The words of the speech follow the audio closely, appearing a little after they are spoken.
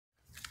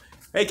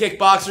Hey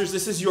kickboxers,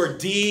 this is your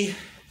D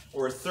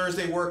or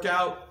Thursday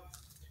workout.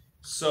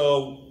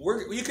 So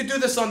you could do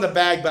this on the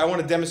bag, but I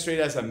want to demonstrate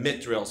it as a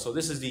mitt drill. So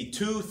this is the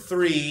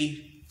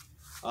 2-3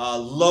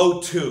 low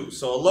 2.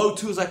 So a low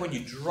 2 is like when you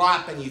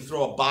drop and you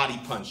throw a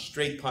body punch,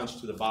 straight punch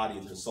to the body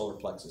of the solar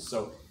plexus.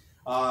 So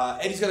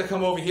Eddie's going to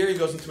come over here. He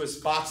goes into his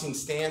boxing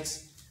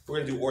stance. We're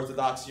going to do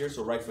orthodox here,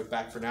 so right foot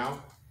back for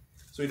now.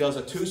 So he does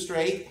a 2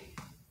 straight,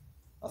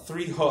 a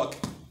 3 hook.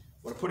 I'm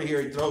going to put it here.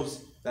 He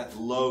throws that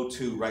low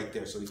 2 right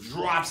there. So he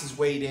drops his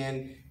weight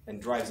in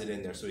and drives it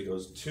in there. So he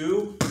goes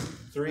 2,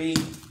 3,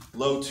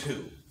 low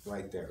 2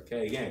 right there.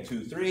 Okay, again,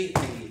 2, 3,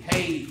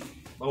 hey,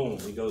 boom,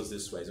 he goes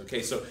this way.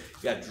 Okay, so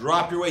you got to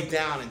drop your weight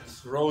down and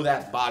throw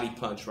that body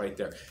punch right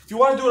there. If you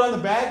want to do it on the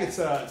bag, it's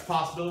a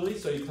possibility.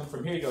 So you come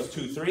from here, he goes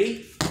 2,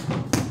 3,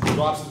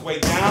 drops his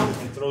weight down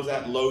and throws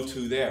that low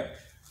 2 there.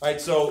 All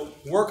right, so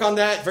work on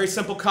that. Very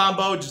simple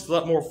combo, just a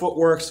lot more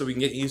footwork so we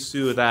can get used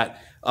to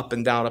that up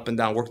and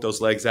down, work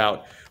those legs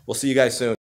out. We'll see you guys soon.